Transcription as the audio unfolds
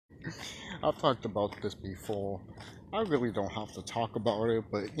I've talked about this before. I really don't have to talk about it,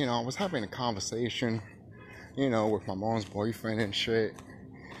 but you know, I was having a conversation, you know, with my mom's boyfriend and shit,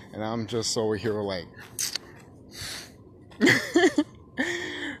 and I'm just over here like,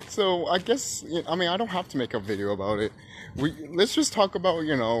 so I guess, I mean, I don't have to make a video about it. Let's just talk about,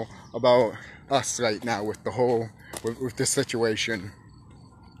 you know, about us right now with the whole, with this situation.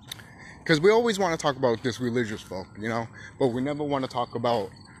 Because we always want to talk about this religious folk, you know, but we never want to talk about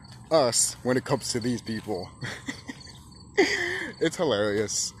us when it comes to these people. It's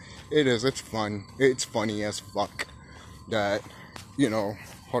hilarious. It is. It's fun. It's funny as fuck that, you know,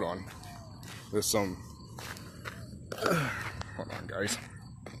 hold on. There's some, hold on, guys.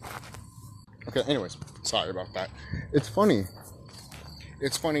 Okay, anyways, sorry about that. It's funny.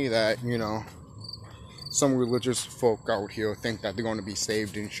 It's funny that, you know, some religious folk out here think that they're going to be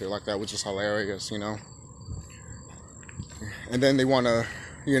saved and shit like that, which is hilarious, you know. And then they want to,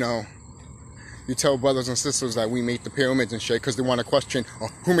 you know, you tell brothers and sisters that we made the pyramids and shit because they want to question, oh,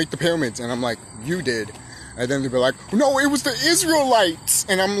 who made the pyramids? And I'm like, you did. And then they'll be like, no, it was the Israelites.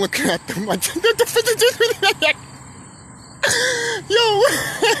 And I'm looking at them like, yo.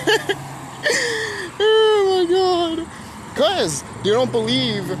 Oh my God. Because they don't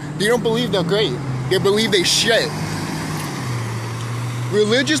believe they're great. They believe they shit.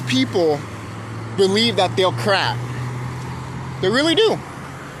 Religious people believe that they're crap. They really do.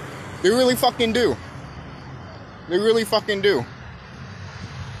 They really fucking do. They really fucking do.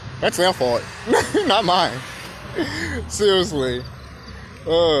 That's their fault. Not mine. Seriously.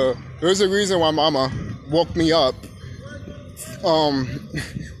 There's a reason why mama woke me up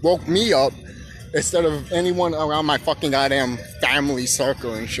instead of anyone around my fucking goddamn family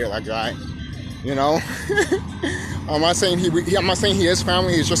circle and shit like that. You know? I'm not saying he is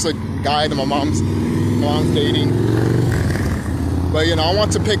family, he's just a guy that my mom's dating. But, you know, I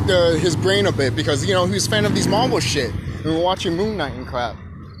want to pick his brain a bit because, you know, he's a fan of these Marvel shit. And we're watching Moon Knight and crap.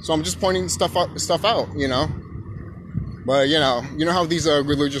 So I'm just pointing stuff out, you know? But, you know how these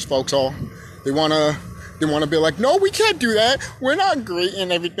religious folks are. They wanna be like, no, we can't do that. We're not great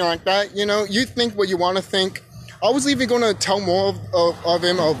and everything like that. You know, you think what you want to think. I was even going to tell more of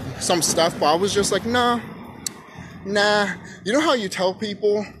him of some stuff, but I was just like, nah. You know how you tell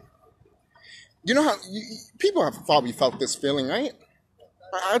people? You know how people have probably felt this feeling, right?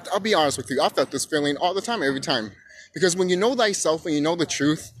 I'll be honest with you. I felt this feeling all the time, every time. Because when you know thyself and you know the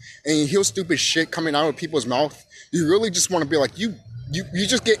truth and you hear stupid shit coming out of people's mouth, you really just want to be like, you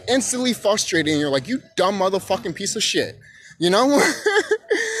just get instantly frustrated and you're like, you dumb motherfucking piece of shit. You know?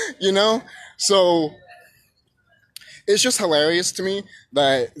 You know? So it's just hilarious to me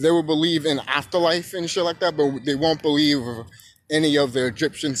that they will believe in afterlife and shit like that, but they won't believe any of the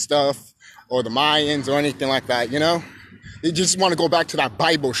Egyptian stuff or the Mayans or anything like that, you know? They just want to go back to that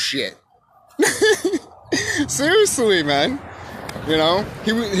Bible shit. Seriously, man. You know?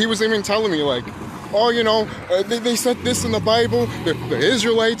 He was even telling me, like, oh, you know, they said this in the Bible, the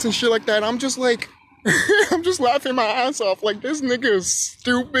Israelites and shit like that. I'm just like, I'm just laughing my ass off. Like, this nigga is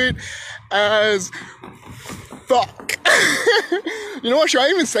stupid as fuck. You know what? Should I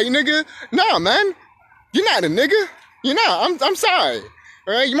even say nigga? Nah, man. You're not a nigga. You're not. I'm sorry.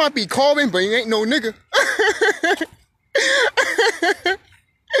 All right? You might be Corbin, but you ain't no nigga.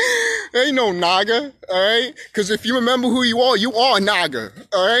 Ain't no Naga, alright? Because if you remember who you are Naga,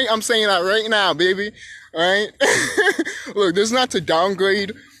 alright? I'm saying that right now, baby, alright? Look, this is not to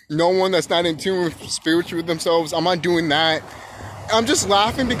downgrade no one that's not in tune with spiritual with themselves. I'm not doing that. I'm just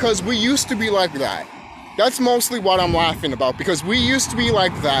laughing because we used to be like that. That's mostly what I'm laughing about, because we used to be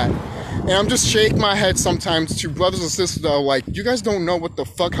like that. And I'm just shaking my head sometimes to brothers and sisters that are like, you guys don't know what the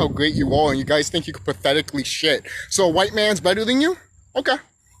fuck, how great you are, and you guys think you could pathetically shit. So a white man's better than you? Okay.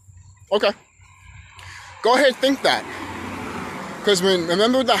 Go ahead, think that. Because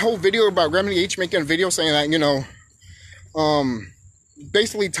remember that whole video about Remedy H making a video saying that, you know,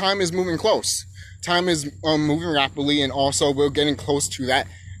 basically time is moving close. Time is moving rapidly, and also we're getting close to that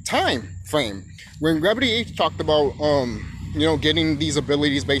time frame. When Remedy H talked about, you know, getting these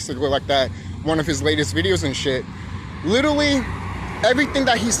abilities basically like that, one of his latest videos and shit, literally everything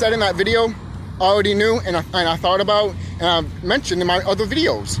that he said in that video, I already knew and I thought about and I've mentioned in my other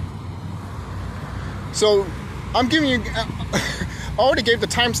videos. So I'm giving you, I already gave the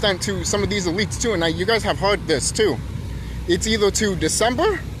timestamp to some of these elites too, and you guys have heard this too. It's either to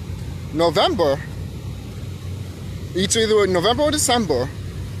December, November, it's either November or December,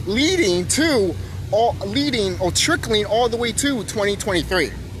 leading or trickling all the way to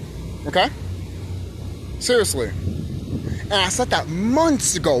 2023. Okay? Seriously. And I said that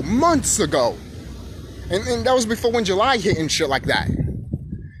months ago. And that was before when July hit and shit like that.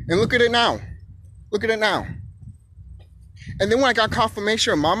 And look at it now. Look at it now. And then when I got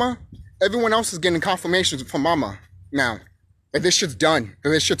confirmation of mama, everyone else is getting confirmations from mama now. That this shit's done. That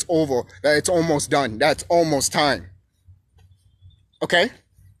this shit's over. That it's almost done. That's almost time. Okay?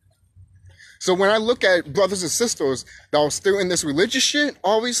 So when I look at brothers and sisters that are still in this religious shit,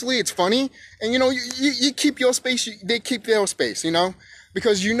 obviously it's funny. And you know, you keep your space, they keep their space, you know?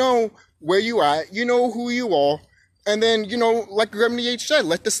 Because you know where you at, you know who you are. And then, you know, like Remedy H said,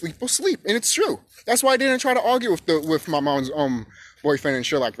 let the sleeper sleep. And it's true. That's why I didn't try to argue with my mom's boyfriend and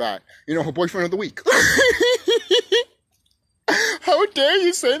shit like that. You know, her boyfriend of the week. How dare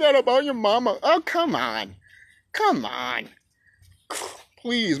you say that about your mama? Oh, come on. Come on.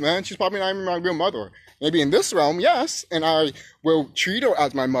 Please, man. She's probably not even my real mother. Maybe in this realm, yes. And I will treat her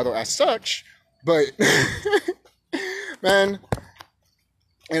as my mother as such. But, man,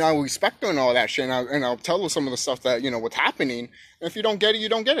 and I will respect her and all that shit. And I'll tell her some of the stuff that, you know, what's happening. And if you don't get it, you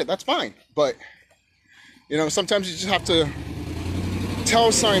don't get it. That's fine. But, you know, sometimes you just have to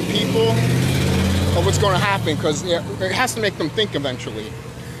tell certain people of what's going to happen. Because it has to make them think eventually.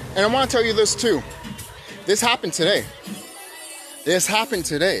 And I want to tell you this, too. This happened today. This happened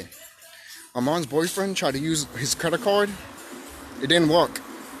today. Amon's boyfriend tried to use his credit card. It didn't work.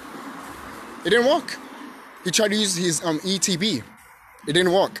 It didn't work. He tried to use his ETB. It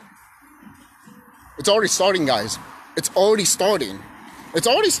didn't work. It's already starting, guys. It's already starting. It's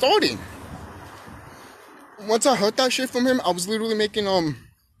already starting. Once I heard that shit from him, I was literally making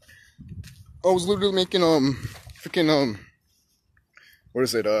freaking what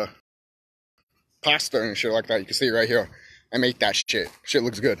is it? Pasta and shit like that. You can see it right here. I make that shit. Shit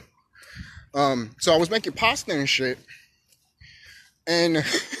looks good. So I was making pasta and shit. And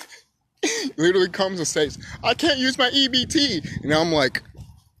literally comes and says, I can't use my EBT. And I'm like,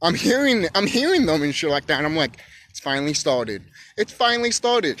 I'm hearing them and shit like that. And I'm like, it's finally started. It's finally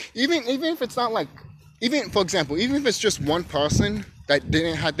started. Even if it's not like, for example, even if it's just one person that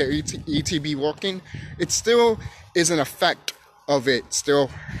didn't have their ETB working, it still is an effect of it still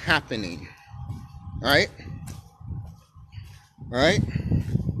happening. Right? Right?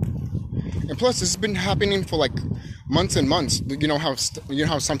 And plus, this has been happening for like months and months. You know how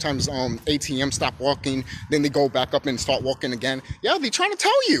sometimes ATMs stop working, then they go back up and start working again. Yeah, they're trying to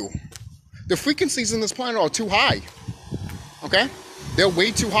tell you the frequencies in this planet are too high. Okay, they're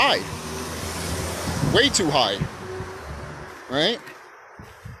way too high. Way too high. Right?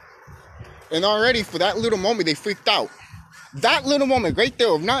 And already for that little moment, they freaked out. That little moment right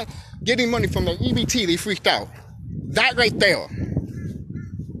there of not getting money from their EBT, they freaked out. That right there.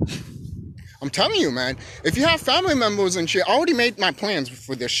 I'm telling you, man. If you have family members and shit, I already made my plans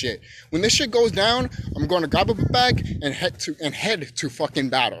for this shit. When this shit goes down, I'm going to grab up a bag and head to fucking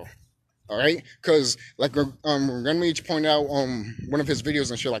battle. All right? Because like Remake pointed out one of his videos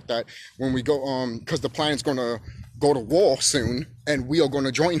and shit like that, when we go because the planet's going to go to war soon, and we are going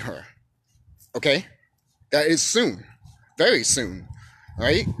to join her. Okay? That is soon. Very soon. All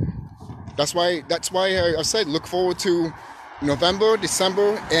right? That's why I said look forward to November,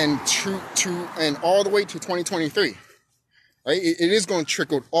 December, and and all the way to 2023. Right? It is going to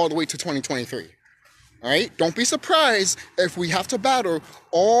trickle all the way to 2023. All right? Don't be surprised if we have to battle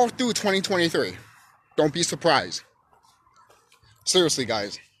all through 2023. Don't be surprised. Seriously,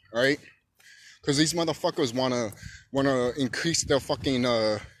 guys. All right? Because these motherfuckers wanna increase their fucking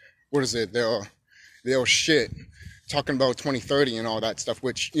their shit. Talking about 2030 and all that stuff,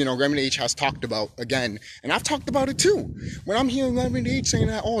 which, you know, Remedy H has talked about again. And I've talked about it too. When I'm hearing Remedy H saying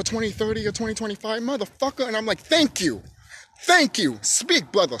that, 2030 or 2025, motherfucker, and I'm like, thank you. Thank you.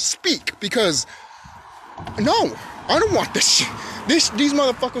 Speak, brother, speak. Because, no, I don't want this shit. These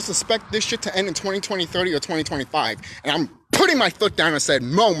motherfuckers suspect this shit to end in 2030 or 2025. And I'm putting my foot down and said,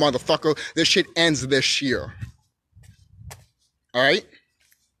 no, motherfucker, this shit ends this year. All right?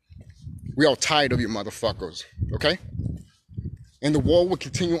 We are tired of you motherfuckers, okay? And the war will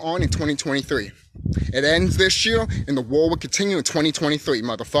continue on in 2023. It ends this year, and the war will continue in 2023,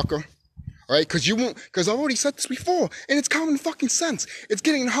 motherfucker. All right? Because I've already said this before, and it's common fucking sense. It's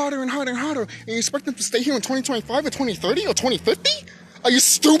getting harder and harder and harder, and you expect them to stay here in 2025 or 2030 or 2050? Are you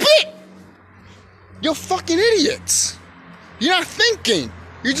stupid? You're fucking idiots. You're not thinking.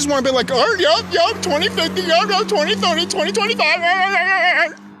 You just want to be like, oh, yup, 2050, yup, 2030,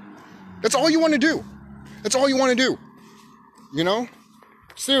 2025, That's all you want to do. That's all you want to do. You know?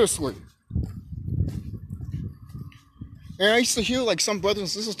 Seriously. And I used to hear like some brothers and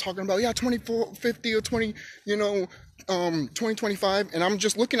sisters talking about, 2050 or 2025. And I'm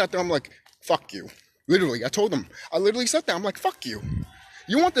just looking at them, I'm like, fuck you. Literally, I literally said that. I'm like, fuck you.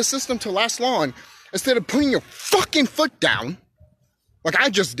 You want the system to last long instead of putting your fucking foot down like I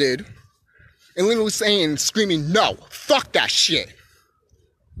just did, and literally saying, screaming, no, fuck that shit.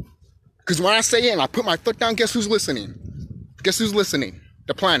 Because when I say it and I put my foot down, guess who's listening? Guess who's listening?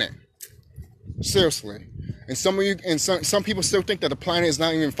 The planet. Seriously. And some of you, and some people still think that the planet is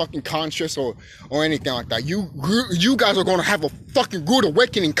not even fucking conscious or anything like that. You guys are going to have a fucking rude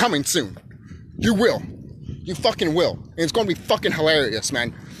awakening coming soon. You will. You fucking will. And it's going to be fucking hilarious,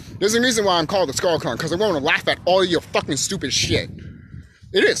 man. There's a reason why I'm called the CHUCKY, because I'm going to laugh at all your fucking stupid shit.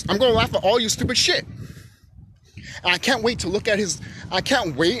 It is. I'm going to laugh at all your stupid shit. And I can't wait to look at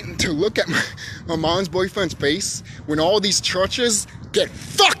my mom's boyfriend's face when all these churches get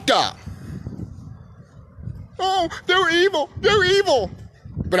fucked up. Oh, they're evil. They're evil.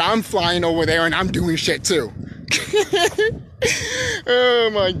 But I'm flying over there and I'm doing shit too. Oh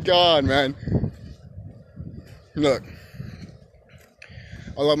my God, man. Look.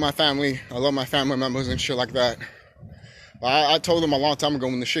 I love my family. I love my family members and shit like that. I told them a long time ago,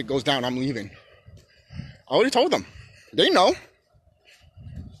 when the shit goes down, I'm leaving. I already told them. They know.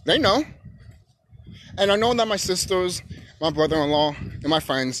 They know. And I know that my sisters, my brother-in-law, and my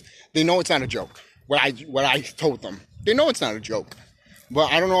friends, they know it's not a joke. What I told them. They know it's not a joke.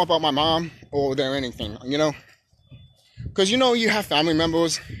 But I don't know about my mom or anything, you know? Because, you know, you have family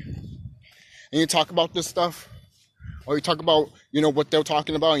members and you talk about this stuff. Or you talk about, you know, what they're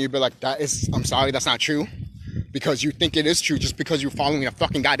talking about, and you'd be like, I'm sorry, that's not true. Because you think it is true just because you're following a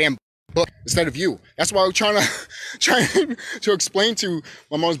fucking goddamn book instead of you. That's why I'm trying to explain to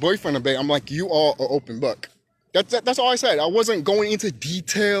my mom's boyfriend a bit. I'm like, you are an open book. That's all I said. I wasn't going into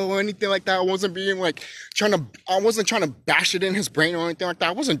detail or anything like that. I wasn't being like I wasn't trying to bash it in his brain or anything like that.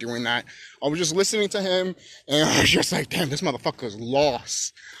 I wasn't doing that. I was just listening to him, and I was just like, damn, this motherfucker's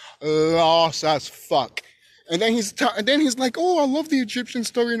lost as fuck. And then he's like, oh, I love the Egyptian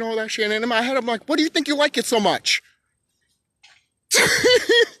story and all that shit. And in my head, I'm like, what do you think you like it so much?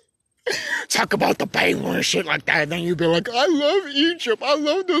 Talk about the Bible and shit like that. And then you'd be like, I love Egypt. I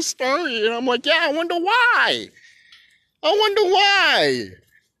love the story. And I'm like, yeah, I wonder why.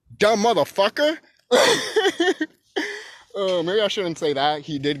 Dumb motherfucker. Maybe I shouldn't say that.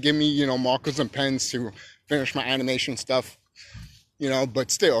 He did give me, you know, markers and pens to finish my animation stuff. You know, but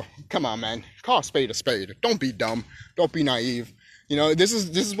still, come on, man. Call a spade a spade. Don't be dumb. Don't be naive. You know, this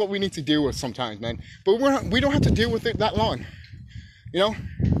is what we need to deal with sometimes, man. But we don't have to deal with it that long. You know?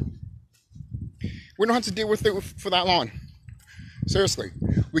 We don't have to deal with it for that long. Seriously.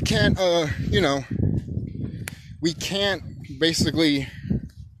 We can't, you know, we can't basically,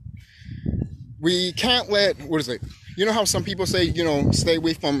 we can't let, what is it? You know how some people say, you know, stay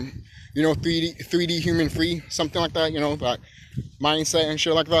away from, you know, 3D human free, something like that, you know, that mindset and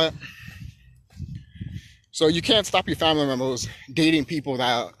shit like that. So you can't stop your family members dating people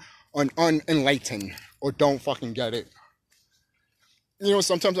that are unenlightened or don't fucking get it. You know,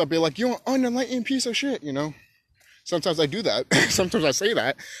 sometimes I'll be like, you're an unenlightened piece of shit, you know. Sometimes I do that. Sometimes I say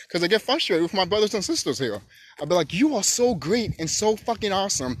that because I get frustrated with my brothers and sisters here. I'll be like, you are so great and so fucking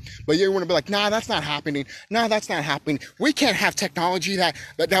awesome. But you want to be like, nah, that's not happening. Nah, that's not happening. We can't have technology that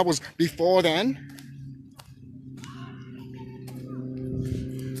was before then.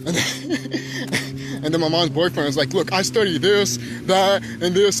 And then my mom's boyfriend is like, look, I study this, that,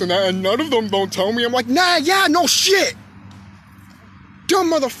 and this and that, and none of them don't tell me. I'm like, nah, yeah, no shit.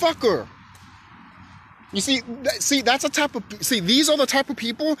 Dumb motherfucker. You see, that's these are the type of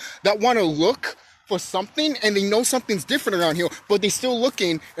people that want to look for something and they know something's different around here, but they're still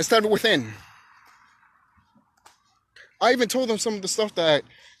looking instead of within. I even told them some of the stuff that,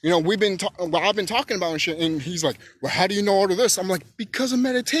 you know, I've been talking about and shit, and he's like, well, how do you know all of this? I'm like, because of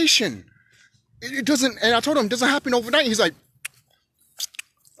meditation. It doesn't, and I told him, it doesn't happen overnight. He's like,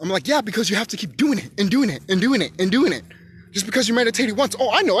 I'm like, yeah, because you have to keep doing it and doing it and doing it and doing it. Just because you meditated once, oh,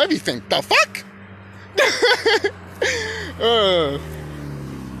 I know everything. The fuck?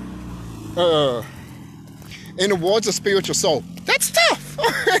 In the words of spiritual soul, that's tough.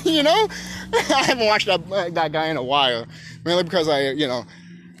 You know, I haven't watched that guy in a while, mainly because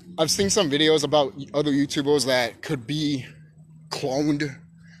I've seen some videos about other YouTubers that could be cloned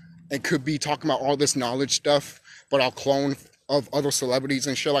and could be talking about all this knowledge stuff, but are clone of other celebrities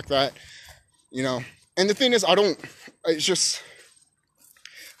and shit like that, you know. And the thing is, I'm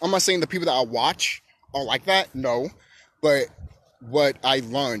not saying the people that I watch are like that, no, but what I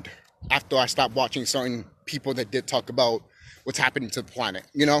learned after I stopped watching certain people that did talk about what's happening to the planet,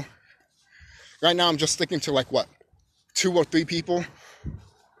 you know. Right now I'm just sticking to like what, 2 or 3 people,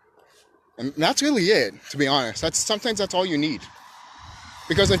 and that's really it, to be honest. Sometimes that's all you need,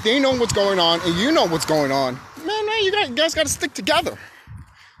 because if they know what's going on and you know what's going on, man, you guys got to stick together.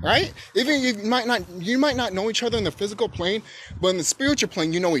 right? Even you might not know each other in the physical plane, but in the spiritual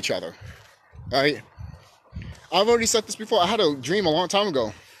plane, you know each other, right? I've already said this before. I had a dream a long time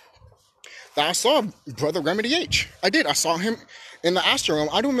ago that I saw Brother Remedy H. I did. I saw him in the astral realm.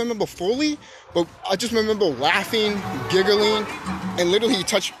 I don't remember fully, but I just remember laughing, giggling, and literally he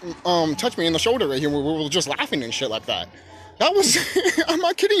touched me in the shoulder right here. We were just laughing and shit like that. That was, I'm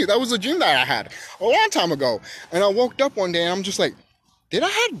not kidding you, that was a dream that I had a long time ago. And I woke up one day and I'm just like, did I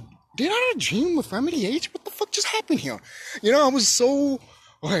have a dream with Remedy H? What the fuck just happened here? You know, I was so,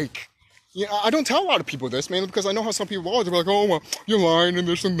 like, you know, I don't tell a lot of people this, mainly because I know how some people are. They're like, oh, well, you're lying and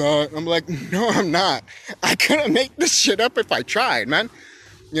this and that. I'm like, no, I'm not. I couldn't make this shit up if I tried, man.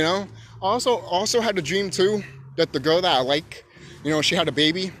 You know? I also had a dream, too, that the girl that I like, you know, she had a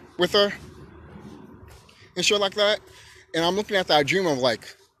baby with her and shit like that. And I'm looking at that dream of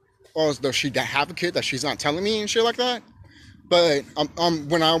like, oh, does she have a kid that she's not telling me and shit like that? But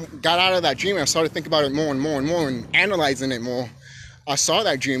when I got out of that dream and I started thinking about it more and more and more and analyzing it more, I saw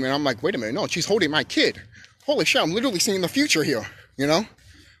that dream and I'm like, wait a minute, no, she's holding my kid. Holy shit, I'm literally seeing the future here, you know?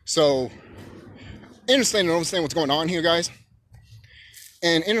 So, understand and understand what's going on here, guys.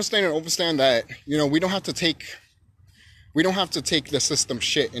 And understand and understand that, you know, we don't have to take the system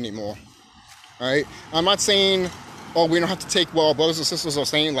shit anymore, all right? I'm not saying, oh, we don't have to take what our brothers and sisters are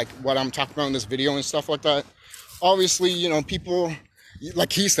saying, like what I'm talking about in this video and stuff like that. Obviously, you know, people,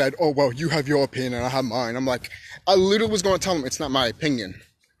 like he said, oh, well, you have your opinion and I have mine. I'm like, I literally was going to tell him it's not my opinion.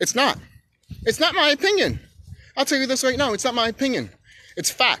 It's not. It's not my opinion. I'll tell you this right now. It's not my opinion. It's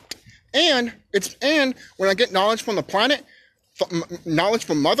fact. And when I get knowledge from the planet, knowledge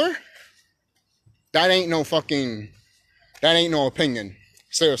from Mother, that ain't no opinion.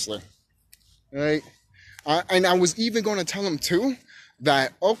 Seriously. Right? And I was even going to tell him too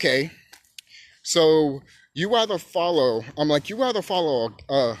that, okay, so you either follow,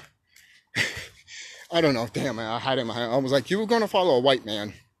 I don't know, damn it, I had it in my hand. I was like, you were going to follow a white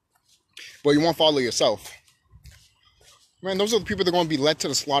man, but you won't follow yourself. Man, those are the people that are going to be led to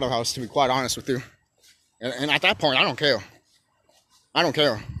the slaughterhouse, to be quite honest with you. And at that point, I don't care. I don't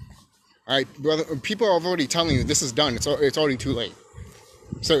care. All right, brother, people are already telling you this is done. It's already too late.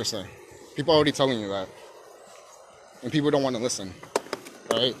 Seriously. People are already telling you that. And people don't want to listen,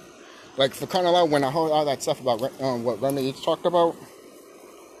 right? Like, for kind of like when I heard all that stuff about what Remedy H talked about,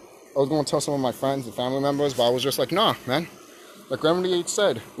 I was going to tell some of my friends and family members, but I was just like, nah, man. Like Remedy H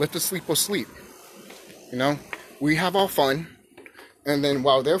said, let the sleeper sleep. You know? We have our fun, and then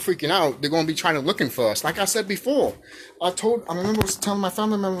while they're freaking out, they're going to be trying to looking for us. Like I said before, I remember telling my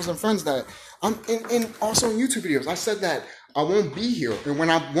family members and friends that, also in YouTube videos, I said that I won't be here, and when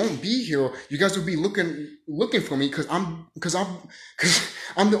I won't be here, you guys will be looking for me because I'm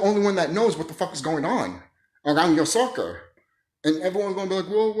the only one that knows what the fuck is going on around your soccer, and everyone's gonna be like,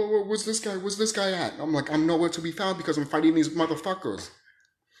 whoa, where's this guy? Where's this guy at? I'm like, I'm nowhere to be found because I'm fighting these motherfuckers.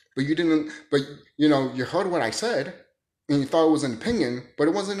 But you know, you heard what I said, and you thought it was an opinion, but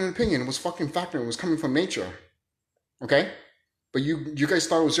it wasn't an opinion. It was fucking fact, and it was coming from nature. Okay, but you guys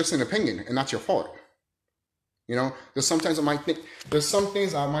thought it was just an opinion, and that's your fault. You know, there's some things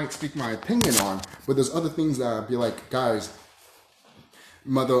I might speak my opinion on, but there's other things that I'd be like, guys,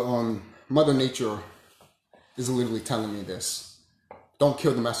 Mother Nature is literally telling me this. Don't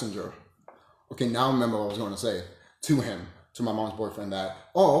kill the messenger. Okay, now I remember what I was going to say to him, to my mom's boyfriend, that,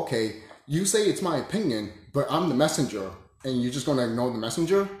 oh, okay, you say it's my opinion, but I'm the messenger, and you're just going to ignore the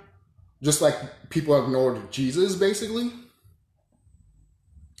messenger? Just like people ignored Jesus, basically?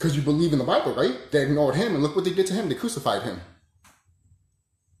 Because you believe in the Bible, right? They ignored him, and look what they did to him. They crucified him.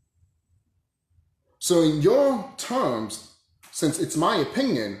 So in your terms, since it's my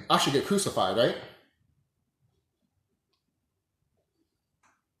opinion, I should get crucified, right?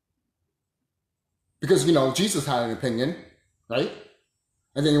 Because, you know, Jesus had an opinion, right?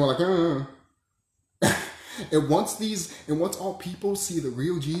 And then you were like, And once all people see the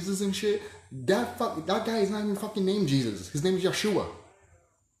real Jesus and shit, that guy is not even fucking named Jesus. His name is Yeshua.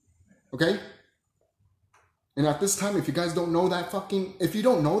 Okay? And at this time, if you guys don't know that if you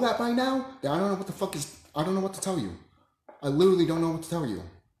don't know that by now, then I don't know what to tell you. I literally don't know what to tell you.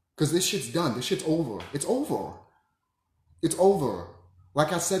 Because this shit's done. This shit's over. It's over. It's over.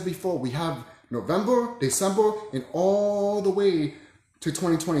 Like I said before, we have November, December, and all the way to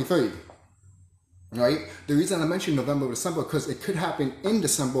 2023. Right? The reason I mentioned November, December, because it could happen in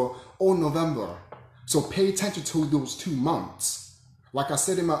December or November. So pay attention to those 2 months. Like I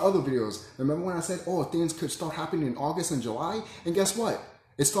said in my other videos, remember when I said, oh, things could start happening in August and July? And guess what?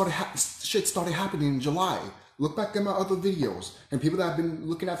 Shit started happening in July. Look back at my other videos. And people that have been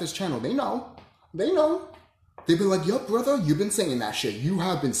looking at this channel, they know. They know. They'd be like, yup, brother, you've been saying that shit. You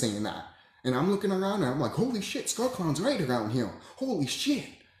have been saying that. And I'm looking around and I'm like, holy shit, SkullKlown's right around here. Holy shit.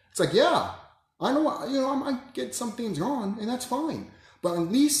 It's like, yeah, I know, you know, I might get some things wrong, and that's fine. But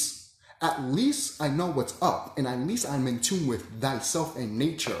at least I know what's up, and at least I'm in tune with thyself and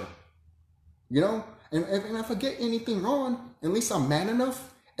nature. You know? And if I get anything wrong, at least I'm man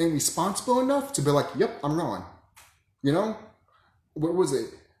enough and responsible enough to be like, yep, I'm wrong. You know? What was it?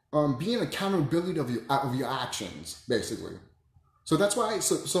 Being accountability of your actions, basically. So that's why,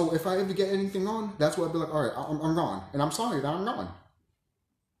 so if I ever get anything wrong, that's why I'd be like, all right, I'm wrong. And I'm sorry that I'm wrong.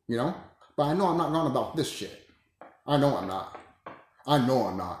 You know? But I know I'm not wrong about this shit. I know I'm not. I know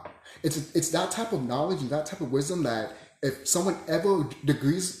I'm not. It's that type of knowledge and that type of wisdom that if someone ever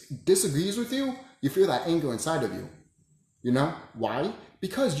disagrees with you, you feel that anger inside of you. You know? Why?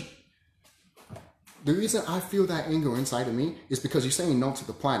 Because the reason I feel that anger inside of me is because you're saying no to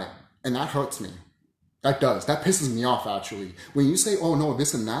the planet. And that hurts me. That does. That pisses me off, actually. When you say, oh no,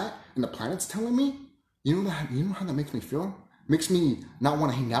 this and that, and the planet's telling me, you know how that makes me feel? It makes me not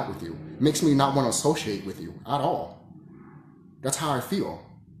want to hang out with you. It makes me not want to associate with you at all. That's how I feel.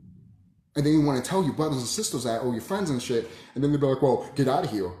 And then you want to tell your brothers and sisters that, or your friends and shit, and then they'll be like, well, get out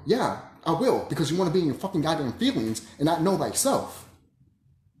of here. Yeah, I will, because you want to be in your fucking goddamn feelings and not know thyself.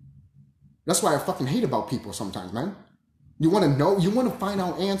 That's what I fucking hate about people sometimes, man. You want to know, you want to find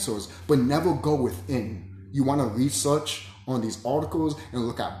out answers, but never go within. You want to research on these articles and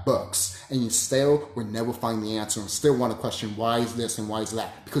look at books, and you still will never find the answer and still want to question why is this and why is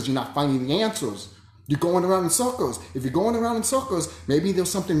that, because you're not finding the answers. You're going around in circles. If you're going around in circles, maybe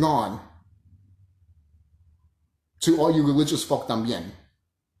there's something wrong. To all you religious folk también.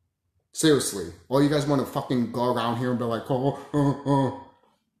 Seriously. All you guys want to fucking go around here and be like, oh.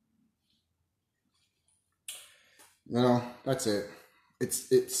 You know, that's it.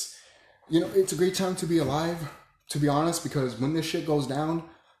 It's you know, it's a great time to be alive, to be honest, because when this shit goes down,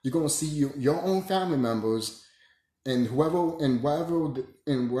 you're going to see your own family members and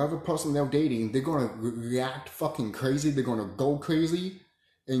whatever person they're dating, they're going to react fucking crazy. They're going to go crazy.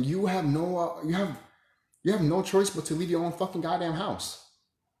 And you have no choice but to leave your own fucking goddamn house.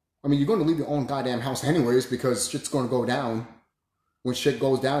 I mean, you're going to leave your own goddamn house anyways because shit's going to go down. When shit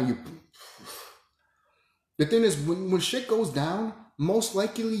goes down, the thing is, when shit goes down, most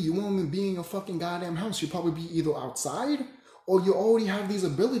likely you won't even be in your fucking goddamn house. You'll probably be either outside or you already have these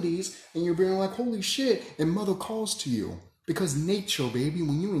abilities and you're being like, holy shit, and mother calls to you. Because nature, baby,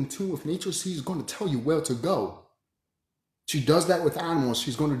 when you're in tune with nature, she's going to tell you where to go. She does that with animals.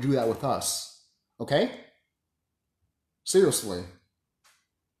 She's going to do that with us. Okay? Seriously.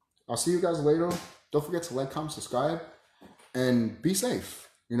 I'll see you guys later. Don't forget to like, comment, subscribe, and be safe.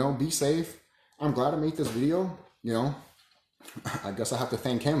 You know, be safe. I'm glad I made this video, you know. I guess I have to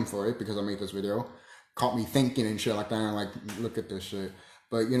thank him for it because I made this video. Caught me thinking and shit like that, and like, look at this shit.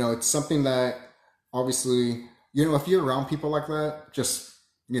 But, you know, it's something that, obviously, you know, if you're around people like that, just,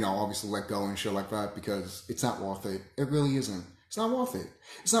 you know, obviously let go and shit like that because it's not worth it. It really isn't. It's not worth it.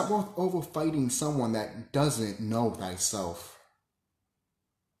 It's not worth over fighting someone that doesn't know thyself.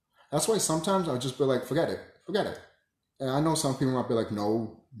 That's why sometimes I'll just be like, forget it. Forget it. And I know some people might be like,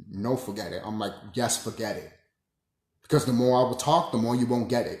 no, forget it. I'm like, yes, forget it. Because the more I will talk, the more you won't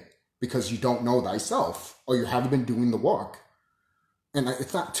get it. Because you don't know thyself. Or you haven't been doing the work. And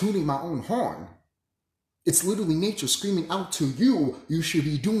it's not tuning my own horn. It's literally nature screaming out to you, you should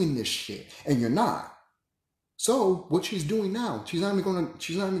be doing this shit. And you're not. So, what she's doing now, she's not even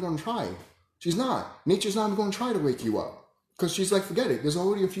gonna try. She's not. Nature's not even gonna try to wake you up. Because she's like, forget it. There's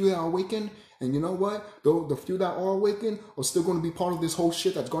already a few that are awakened. And you know what? The few that are awakened are still going to be part of this whole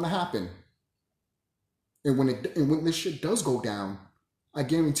shit that's going to happen. And when this shit does go down, I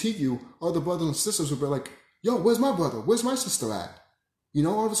guarantee you, other brothers and sisters will be like, yo, where's my brother? Where's my sister at? You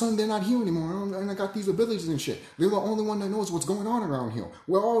know, all of a sudden they're not here anymore. And I got these abilities and shit. They're the only one that knows what's going on around here.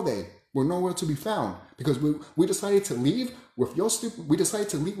 Where are they? We're nowhere to be found. Because we decided to leave with we decided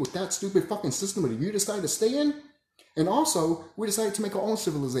to leave with that stupid fucking system that you decided to stay in. And also, we decided to make our own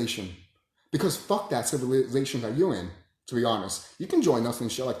civilization. Because fuck that civilization that you're in, to be honest. You can join us and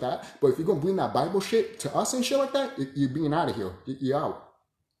shit like that, but if you're going to bring that Bible shit to us and shit like that, you're being out of here. You're out.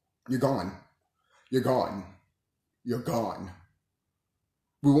 You're gone. You're gone. You're gone.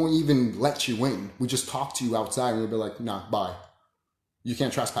 We won't even let you in. We just talk to you outside and we'll be like, nah, bye. You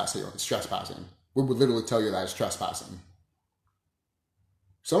can't trespass here. It's trespassing. We would literally tell you that it's trespassing.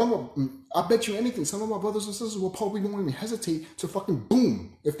 I bet you anything, some of my brothers and sisters will probably won't even hesitate to fucking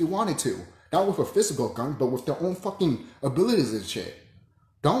boom if they wanted to. Not with a physical gun, but with their own fucking abilities and shit.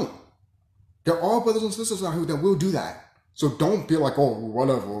 Don't. There are brothers and sisters out here that will do that. So don't be like, oh,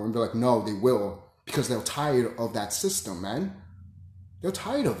 whatever, and be like, no, they will. because they're tired of that system, man. They're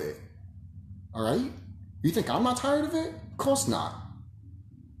tired of it. All right? You think I'm not tired of it? Of course not.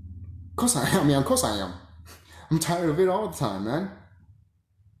 Of course I am. Of course I am. I'm tired of it all the time, man.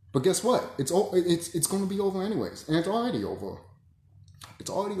 But guess what? It's going to be over anyways. And it's already over. It's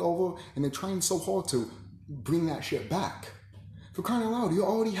already over, and they're trying so hard to bring that shit back. For crying out loud,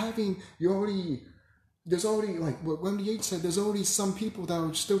 there's already, like what Wendy H said, there's already some people that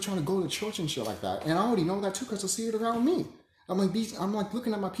are still trying to go to church and shit like that. And I already know that too, because I see it around me. I'm like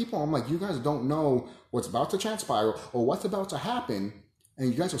looking at my people, I'm like, you guys don't know what's about to transpire or what's about to happen,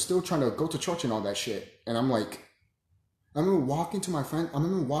 and you guys are still trying to go to church and all that shit. And I'm like, I remember walking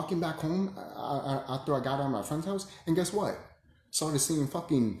back home after I got out of my friend's house, and guess what? Started seeing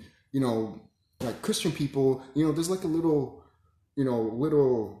fucking, like Christian people, there's like a little,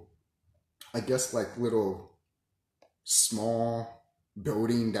 I guess like little small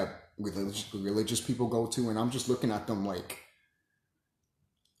building that religious people go to, and I'm just looking at them like,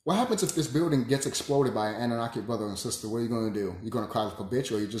 what happens if this building gets exploded by an Anunnaki brother and sister? What are you going to do? You're going to cry like a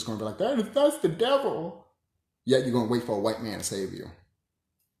bitch, or you're just going to be like, that's the devil? Yet you're going to wait for a white man to save you.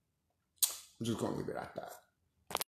 I'm just going to leave it at that.